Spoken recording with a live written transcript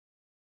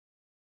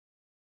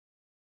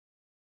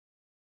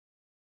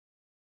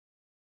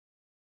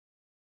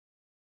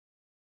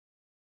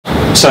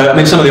So, I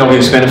mean, some of the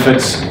obvious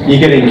benefits, you're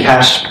getting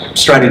cash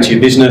straight into your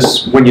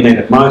business when you need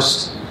it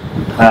most.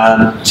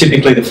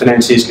 Typically, the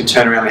financiers can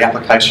turn around the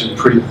application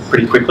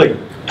pretty quickly.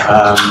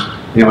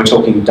 We're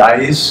talking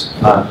days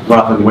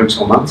rather than weeks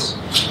or months.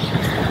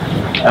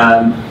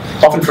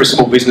 Often for a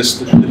small business,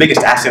 the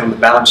biggest asset on the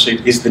balance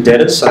sheet is the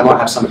debtors. So they might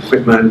have some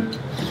equipment,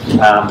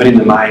 but in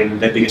the main,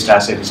 their biggest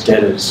asset is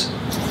debtors.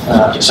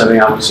 So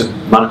being able to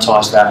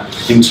monetise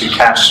that into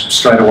cash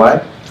straight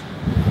away.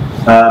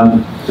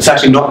 It's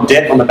actually not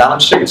debt on the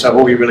balance sheet, so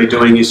all you're really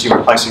doing is you're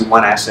replacing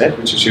one asset,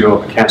 which is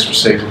your accounts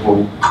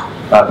receivable,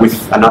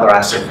 with another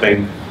asset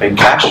being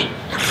cash.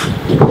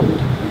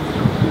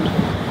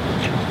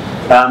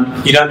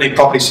 You don't need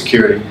property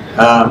security.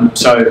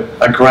 So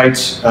a great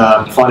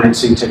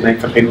financing technique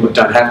for people that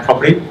don't have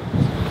property,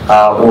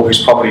 or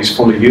whose property is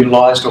fully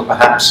utilised, or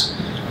perhaps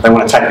they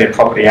want to take their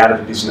property out of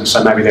the business.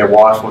 So maybe their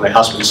wife or their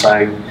husband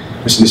saying,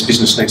 listen, this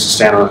business needs to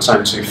stand on its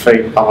own 2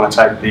 feet. I want to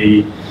take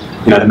the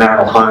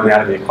marital home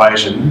out of the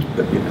equation.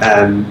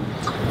 And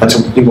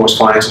invoice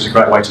finance is a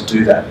great way to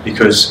do that,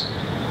 because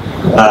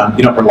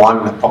you're not relying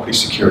on that property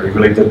security.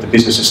 Really, the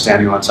business is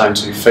standing on its own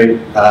 2 feet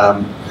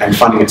and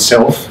funding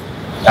itself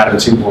out of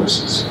its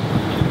invoices.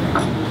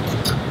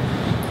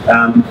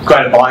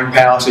 Greater buying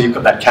power, so you've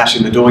got that cash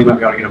in the door, you might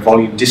be able to get a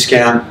volume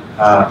discount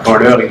or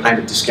an early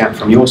payment discount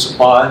from your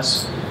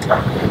suppliers.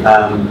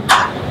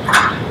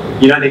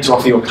 You don't need to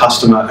offer your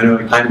customer an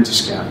early payment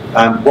discount.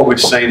 What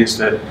we've seen is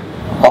that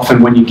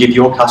often when you give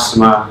your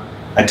customer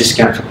a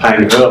discount for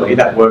paying early,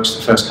 that works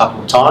the first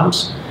couple of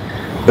times,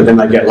 but then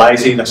they get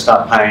lazy, they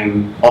start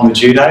paying on the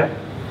due date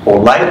or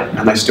late,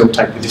 and they still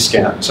take the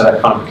discount. So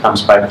that kind of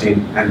becomes baked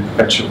in and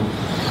perpetual.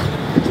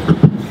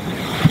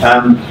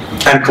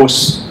 And of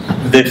course,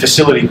 the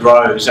facility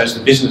grows as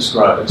the business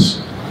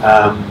grows.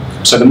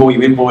 So the more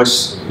you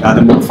invoice,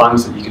 the more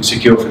funds that you can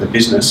secure for the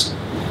business.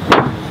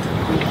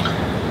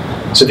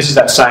 So this is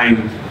that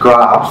same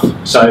graph.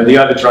 So the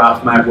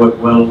overdraft may have worked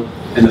well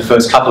in the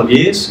first couple of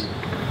years,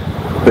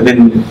 but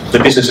then the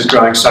business is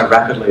growing so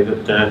rapidly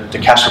that the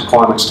cash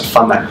requirements to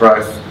fund that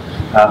growth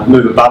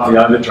move above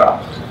the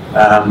overdraft.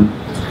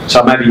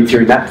 So maybe if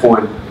you're in that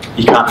point,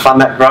 you can't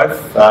fund that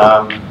growth,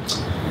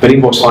 but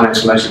invoice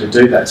finance allows you to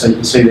do that. So you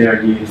can see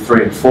there in year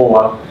 3 and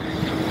 4,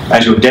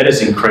 as your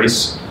debtors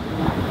increase,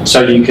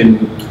 so you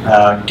can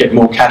get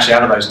more cash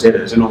out of those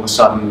debtors, and all of a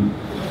sudden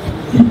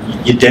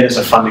your debtors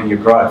are funding your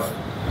growth.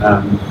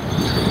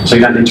 So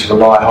you don't need to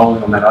rely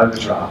wholly on that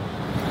overdraft.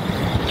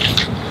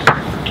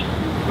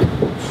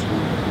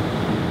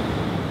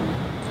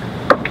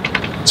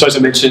 So as I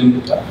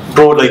mentioned,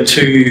 broadly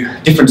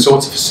 2 different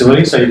sorts of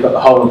facilities. So you've got the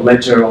whole of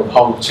ledger, or the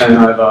whole of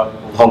turnover, or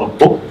the whole of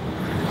book.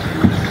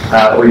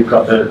 Or you've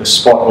got the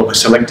spot or the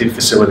selective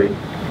facility.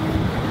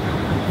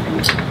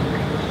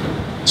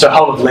 So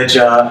whole of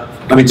ledger,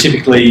 I mean,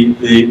 typically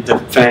the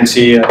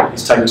financier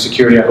is taking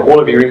security over all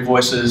of your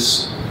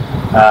invoices.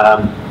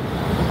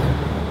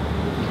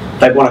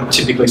 They want to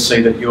typically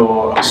see that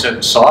you're of a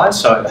certain size,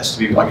 so it has to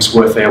be, I guess,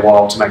 worth their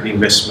while to make the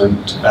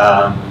investment.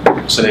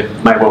 So there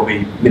may well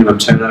be minimum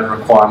turnover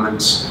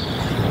requirements,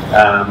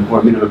 or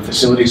a minimum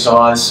facility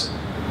size,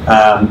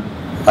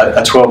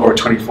 a 12 or a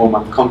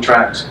 24-month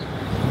contract.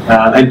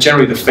 And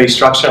generally the fee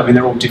structure, I mean,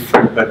 they're all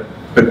different, but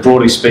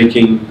broadly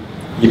speaking,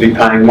 you'd be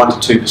paying 1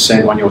 to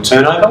 2% on your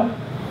turnover,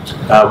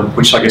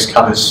 which I guess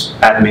covers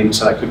admin,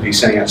 so that could be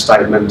sending out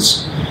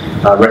statements,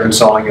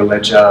 reconciling your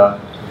ledger,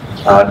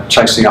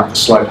 chasing up the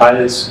slow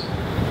payers.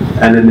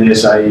 And then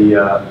there's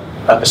a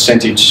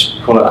percentage,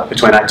 call it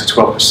between 8 to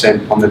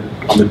 12% on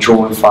the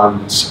drawn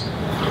funds.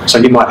 So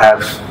you might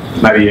have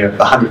maybe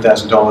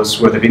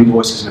 $100,000 worth of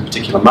invoices in a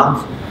particular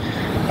month.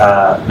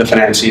 The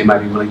financier may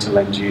be willing to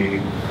lend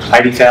you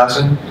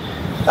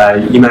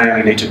 $80,000. You may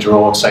only need to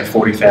draw, say,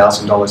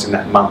 $40,000 in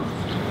that month.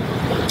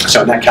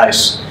 So in that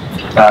case,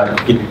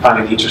 you'd be paying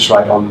an interest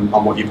rate on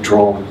what you've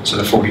drawn, so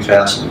the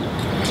 $40,000.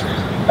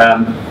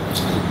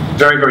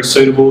 Very, very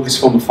suitable, this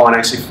form of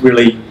finance, if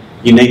really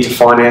you need to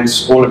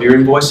finance all of your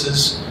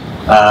invoices,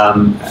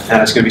 and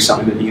it's going to be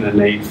something that you're going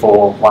to need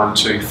for 1,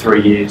 2,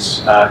 3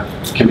 years.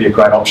 It can be a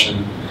great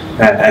option,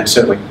 and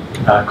certainly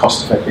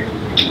cost effective.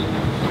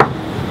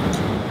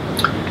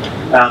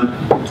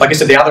 I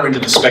guess at the other end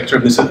of the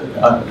spectrum, there's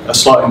a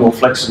slightly more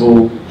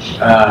flexible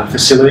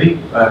facility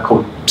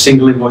called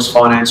single invoice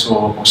finance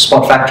or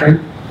spot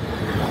factoring.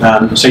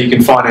 So you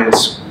can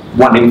finance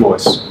one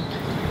invoice.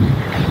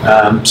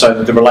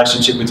 So the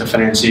relationship with the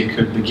financier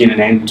could begin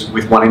and end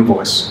with one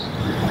invoice.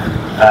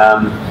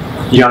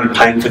 You're only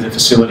paying for the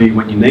facility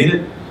when you need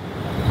it.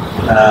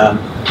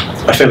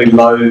 A fairly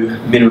low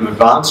minimum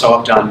advance, so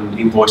I've done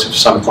invoices for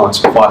some clients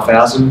for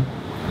 $5,000.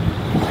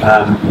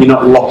 You're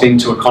not locked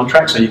into a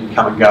contract, so you can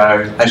come and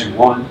go as you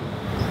want.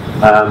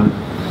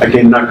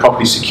 Again, no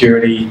property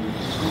security.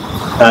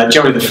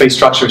 Generally, the fee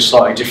structure is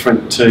slightly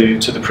different to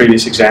the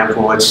previous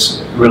example.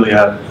 It's really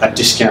a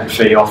discount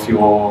fee off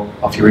your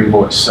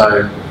invoice.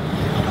 So,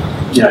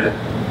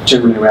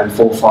 generally around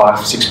 4, 5,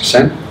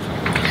 6%.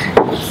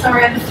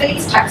 Sorry, are the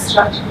fees tax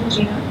deductible, do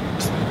you know?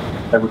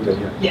 They would be,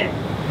 yeah. Yeah.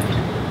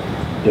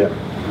 Yeah.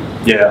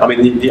 Yeah, I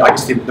mean, I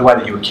guess the way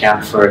that you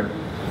account for it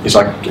is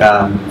like,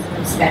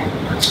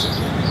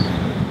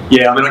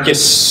 yeah, I mean, I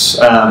guess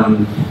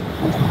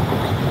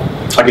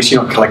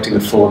you're not collecting the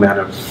full amount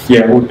of,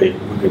 yeah, it would be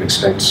an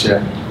expense,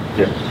 yeah.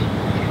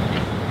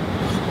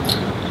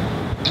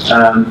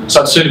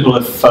 So it's suitable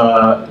if,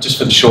 just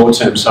for the short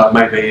term, so it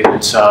may be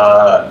that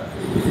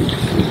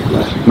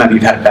maybe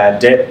you've had a bad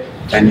debt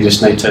and you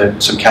just need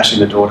some cash in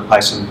the door to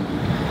pay some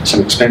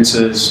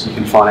expenses. You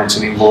can finance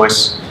an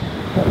invoice.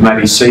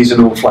 Maybe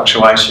seasonal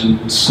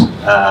fluctuations,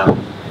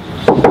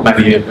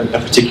 maybe a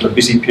particular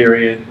busy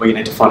period where you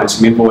need to finance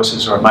some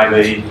invoices, or it may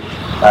be,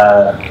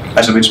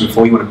 as I mentioned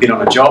before, you want to bid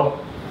on a job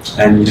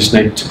and you just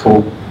need to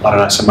pull, I don't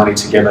know, some money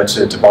together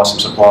to buy some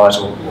supplies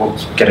or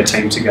get a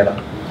team together.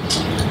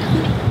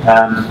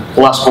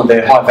 The last point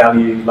there, high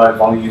value, low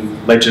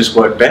volume ledgers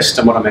work best,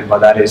 and what I mean by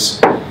that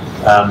is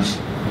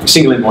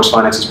single invoice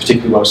finance is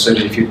particularly well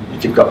suited if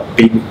you've got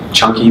big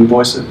chunky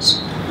invoices.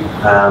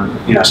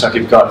 So if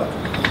you've got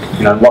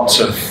lots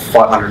of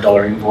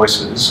 $500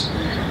 invoices,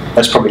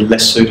 that's probably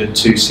less suited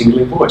to single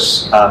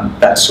invoice.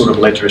 That sort of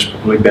ledger is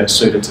probably better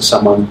suited to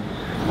someone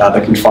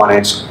that can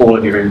finance all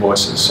of your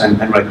invoices and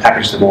really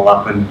package them all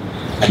up and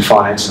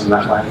finance them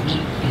that way.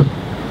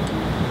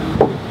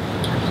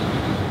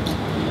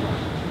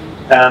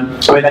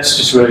 So that's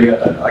just really,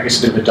 I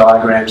guess, a bit of a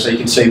diagram. So you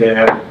can see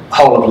there,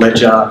 whole of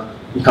ledger.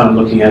 You're kind of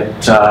looking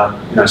at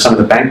some of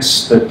the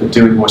banks that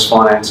do invoice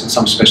finance and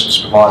some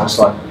specialist providers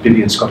like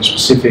Vivian Scottish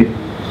Pacific.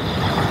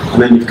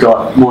 And then you've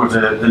got more of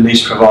the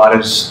niche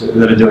providers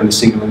that are doing the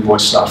single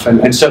invoice stuff.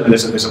 And certainly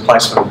there's a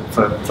place for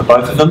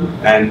both of them.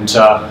 And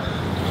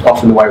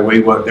often the way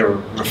we work, there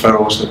are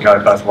referrals that go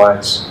both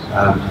ways.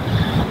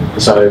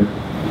 So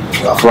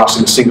for us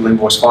in the single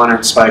invoice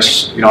finance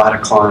space, I had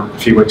a client a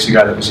few weeks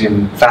ago that was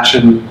in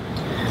fashion,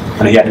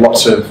 and he had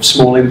lots of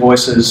small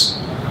invoices.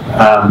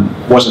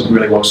 Wasn't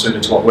really well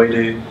suited to what we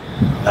do.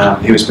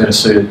 He was better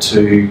suited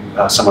to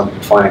someone that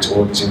could finance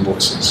all of his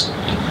invoices.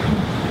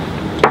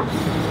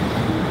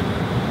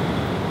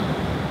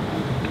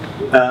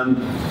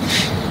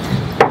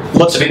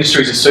 Lots of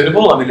industries are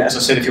suitable. I mean, as I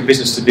said, if you're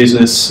business to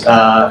business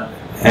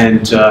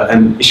and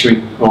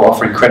issuing or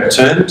offering credit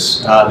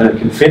terms, then it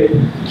can fit.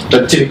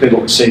 But typically,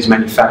 what we see is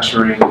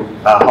manufacturing,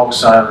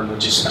 wholesale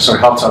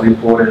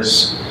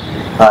importers,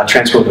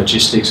 transport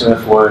logistics,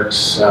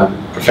 earthworks,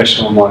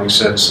 professional and mining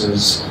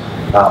services,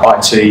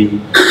 IT,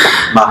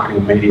 marketing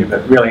and media,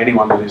 but really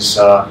anyone that is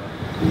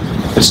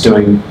that's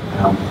doing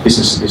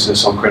business to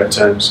business on credit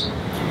terms.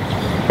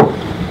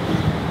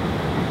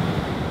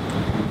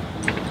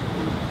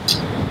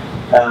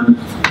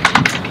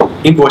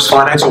 Invoice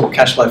finance or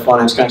cash flow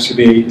finance can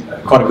actually be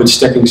quite a good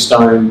stepping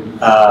stone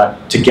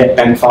to get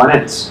bank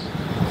finance.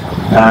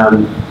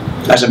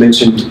 As I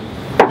mentioned,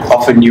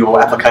 often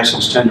your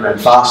applications turn around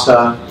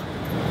faster.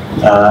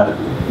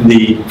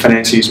 The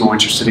financier is more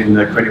interested in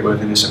the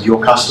creditworthiness of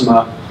your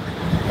customer.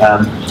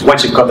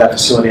 Once you've got that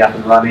facility up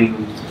and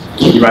running,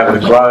 you're able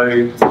to grow,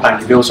 you're paying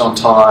your bills on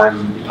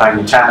time, you're paying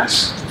your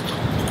tax,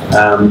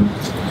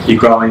 you're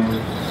growing.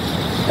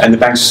 And the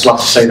banks love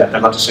to see that. They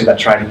love to see that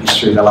trading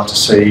history. They love to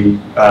see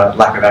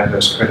lack of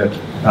adverse credit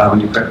on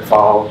your credit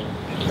file.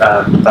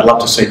 They love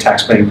to see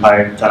tax being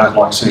paid. They don't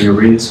like seeing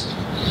arrears.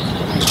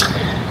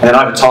 And then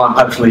over time,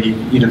 hopefully,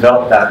 you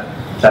develop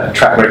that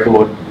track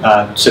record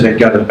to then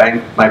go to the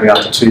bank maybe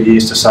after 2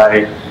 years to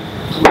say,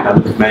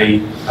 look at me,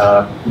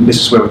 this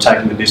is where we're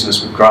taking the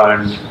business, we've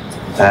grown,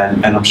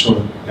 and I'm sure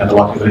that, the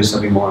likelihood is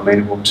they'll be more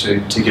amenable to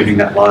giving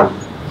that loan.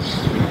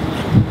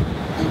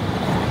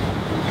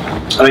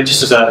 I mean,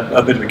 just as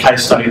a bit of a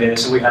case study there,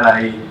 so we had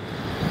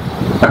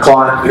a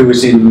client who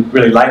was in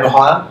really labour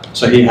hire,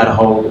 so he had a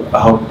whole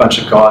bunch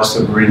of guys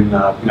that were in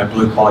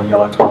blue collar,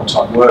 yellow collar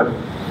type work.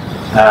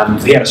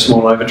 He had a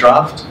small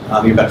overdraft,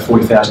 I think about a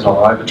 $40,000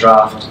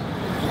 overdraft,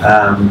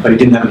 but he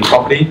didn't have any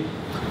property.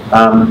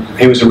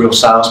 He was a real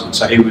salesman,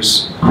 so he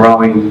was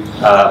growing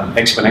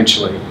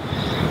exponentially,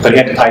 but he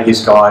had to pay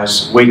his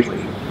guys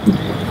weekly,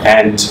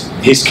 and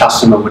his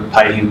customer would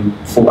pay him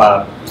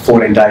for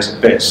 14 days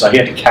at best, so he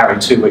had to carry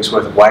 2 weeks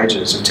worth of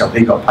wages until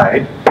he got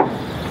paid.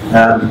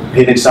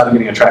 He then started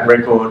getting a track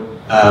record,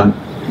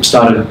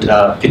 started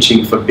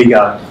pitching for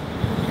bigger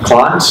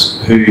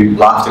clients who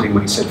laughed at him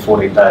when he said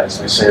 14 days.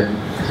 They said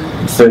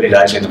 30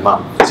 days in a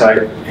month.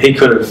 So he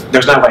could have, there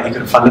was no way he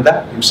could have funded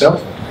that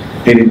himself.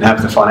 He didn't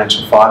have the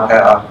financial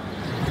firepower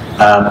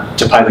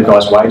to pay the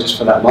guys' wages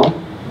for that long.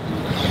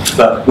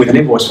 But with an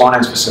invoice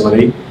finance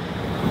facility,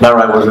 they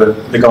were able to,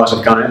 the guys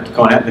have gone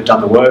out, they've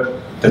done the work,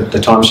 the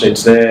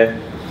timesheet's there,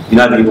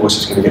 the invoice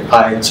is going to get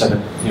paid, so the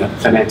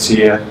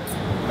financier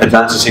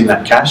advances him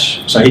that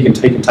cash, so he can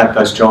take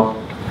those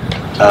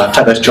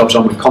jobs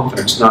on with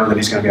confidence, knowing that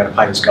he's going to be able to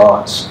pay his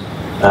guys.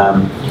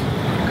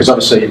 Because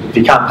obviously, if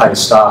he can't pay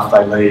his staff,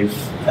 they leave,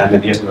 and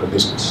then he hasn't got a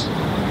business.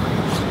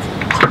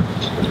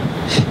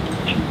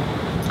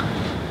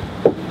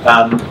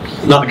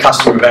 Another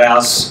customer of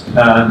ours,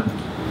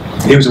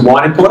 he was a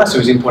wine importer, so he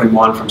was importing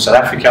wine from South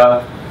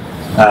Africa.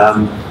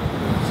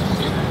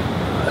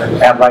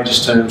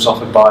 Outrageous terms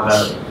offered by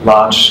the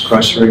large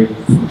grocery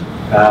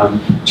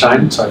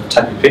chain, so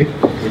take your pick.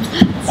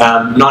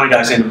 90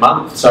 days in a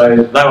month, so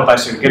they were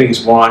basically getting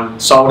his wine,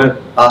 sold it,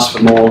 asked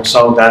for more,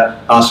 sold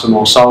that, asked for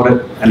more, sold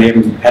it, and he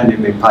hadn't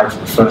even been paid for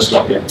the first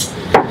lot yet.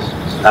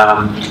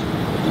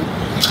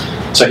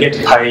 So he had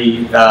to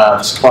pay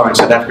the supplier in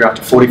South Africa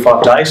after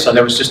 45 days, so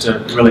there was just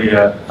really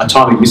a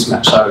timing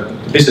mismatch. So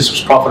the business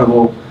was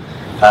profitable,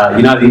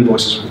 the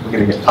invoices were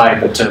going to get paid,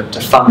 but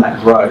to fund that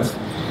growth,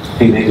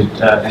 he needed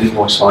an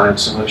invoice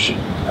finance solution.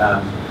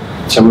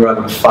 So we were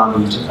able to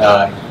fund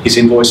his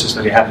invoices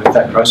that he had with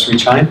that grocery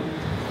chain,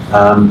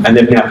 and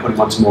they've now put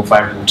him on to more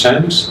favourable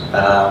terms,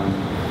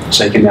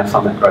 so he can now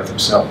fund that growth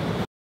himself.